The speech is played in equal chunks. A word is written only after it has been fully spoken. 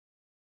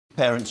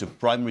Parents of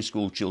primary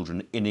school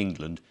children in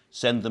England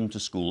send them to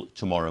school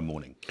tomorrow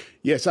morning?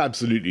 Yes,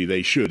 absolutely,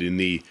 they should in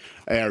the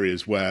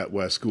areas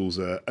where schools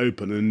are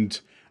open.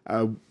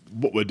 And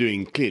what we're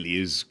doing clearly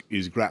is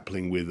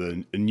grappling with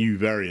a new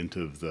variant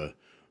of the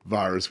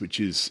virus, which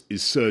is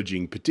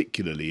surging,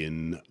 particularly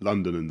in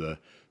London and the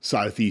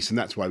southeast, and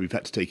that's why we've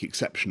had to take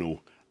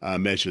exceptional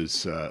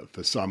measures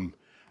for some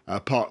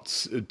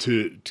parts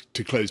to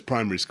close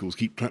primary schools,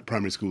 keep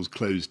primary schools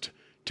closed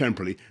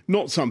temporarily.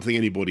 Not something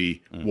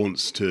anybody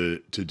wants to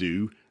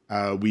do.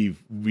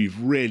 We've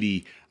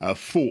really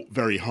fought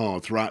very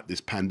hard throughout this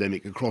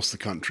pandemic across the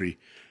country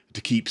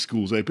to keep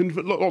schools open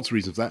for lots of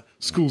reasons. That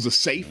schools are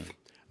safe.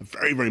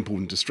 Very, very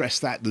important to stress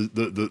that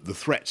the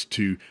threat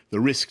to the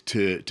risk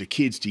to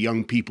kids, to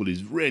young people,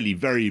 is really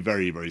very,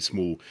 very, very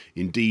small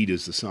indeed,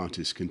 as the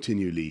scientists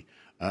continually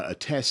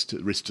attest.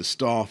 The risk to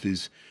staff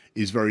is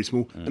very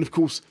small, and of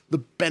course the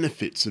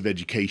benefits of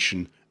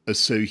education are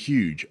so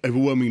huge.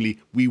 Overwhelmingly,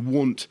 we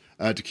want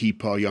to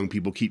keep our young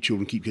people, keep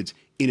children, keep kids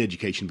in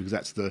education, because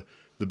that's the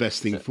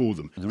best thing for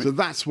them. So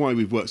that's why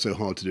we've worked so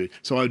hard to do it.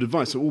 So I would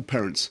advise all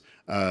parents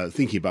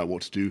thinking about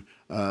what to do,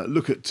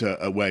 look at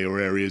where your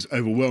area is.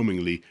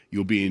 Overwhelmingly,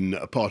 you'll be in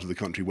a part of the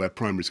country where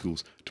primary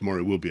schools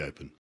tomorrow will be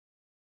open.